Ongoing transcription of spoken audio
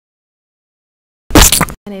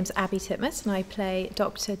My name's Abi Titmuss and I play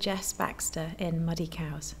Dr. Jess Baxter in Muddy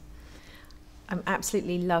Cows. I'm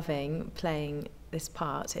absolutely loving playing this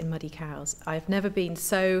part in Muddy Cows. I've never been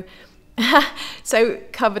so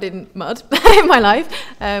covered in mud in my life,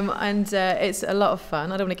 and it's a lot of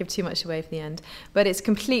fun. I don't want to give too much away for the end, but it's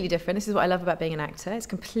completely different. This is what I love about being an actor. It's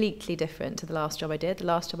completely different to the last job I did. The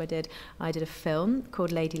last job I did a film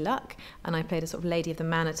called Lady Luck, and I played a sort of Lady of the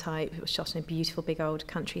Manor type. It was shot in a beautiful big old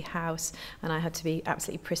country house, and I had to be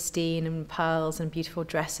absolutely pristine and pearls and beautiful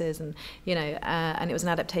dresses, and and it was an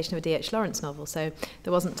adaptation of a D.H. Lawrence novel, so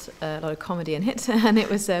there wasn't a lot of comedy in it, and it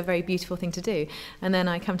was a very beautiful thing to do. And then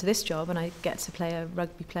I come to this job and I get to play a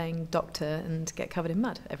rugby playing doctor and get covered in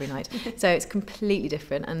mud every night. So it's completely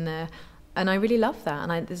different, and I really love that.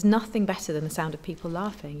 And there's nothing better than the sound of people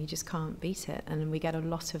laughing. You just can't beat it, and we get a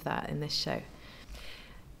lot of that in this show.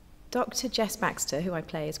 Dr. Jess Baxter, who I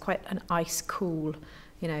play, is quite an ice cool,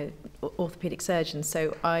 orthopedic surgeon.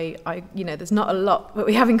 So there's not a lot that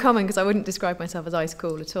we have in common, because I wouldn't describe myself as ice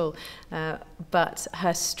cool at all. But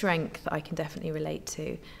her strength I can definitely relate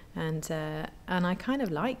to. And I kind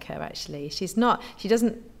of like her, actually. She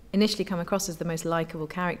doesn't initially come across as the most likeable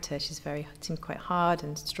character. She's seems quite hard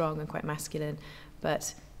and strong and quite masculine,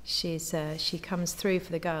 but she comes through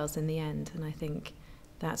for the girls in the end, and I think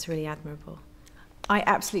that's really admirable. I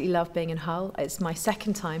absolutely love being in Hull. It's my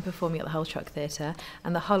second time performing at the Hull Truck Theatre,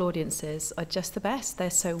 and the Hull audiences are just the best.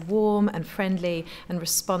 They're so warm and friendly and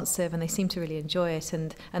responsive, and they seem to really enjoy it,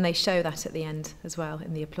 and they show that at the end as well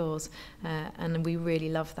in the applause, and we really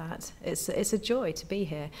love that. It's a joy to be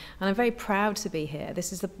here, and I'm very proud to be here.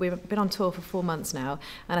 We've been on tour for 4 months now,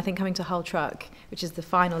 and I think coming to Hull Truck, which is the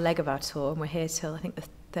final leg of our tour, and we're here till I think the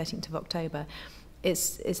 13th of October,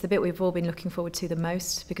 it's the bit we've all been looking forward to the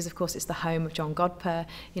most, because of course it's the home of John Godbers,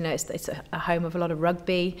 it's a home of a lot of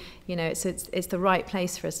rugby, it's the right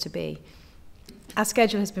place for us to be. Our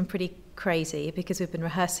schedule has been pretty crazy because we've been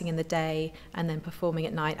rehearsing in the day and then performing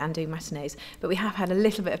at night and doing matinees, but we have had a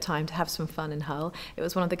little bit of time to have some fun in Hull. It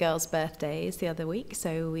was one of the girls' birthdays the other week,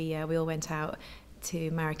 so we all went out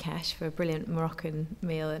to Marrakesh for a brilliant Moroccan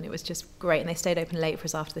meal, and it was just great, and they stayed open late for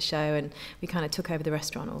us after the show, and we kind of took over the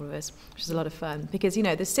restaurant, all of us, which was a lot of fun, because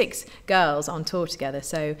there's 6 girls on tour together,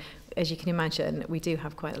 so as you can imagine we do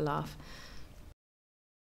have quite a laugh.